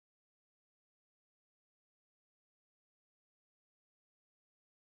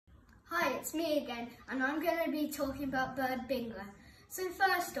Hi, it's me again, and I'm going to be talking about bird bingo. So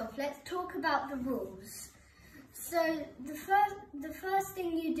first off, let's talk about the rules. So the first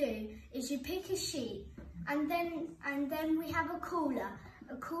thing you do is you pick a sheet, and then we have a caller.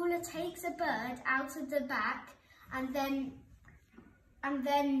 A caller takes a bird out of the back, and then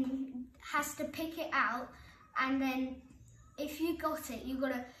has to pick it out, and then if you got it, you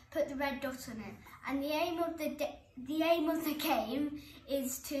got to put the red dot on it. And the aim of the game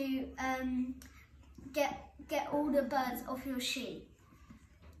is to get all the birds off your sheet.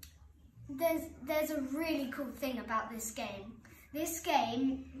 There's a really cool thing about this game. This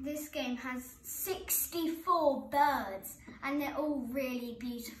game has 64 birds, and they're all really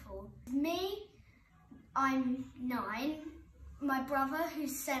beautiful. Me, I'm 9. My brother,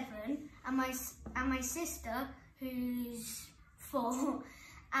 who's 7, and my sister, who's 4,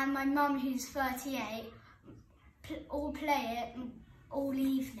 and my mum, who's 38, all play it all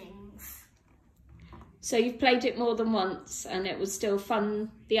evenings. So you've played it more than once and it was still fun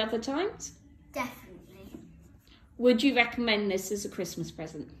the other times? Definitely. Would you recommend this as a Christmas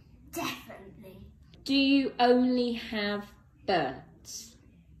present? Definitely. Do you only have birds?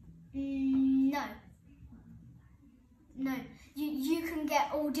 No. No. You can get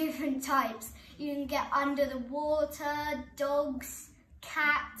all different types. You can get under the water, dogs,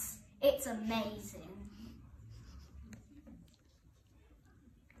 cats. It's amazing.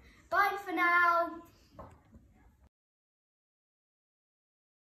 Bye for now.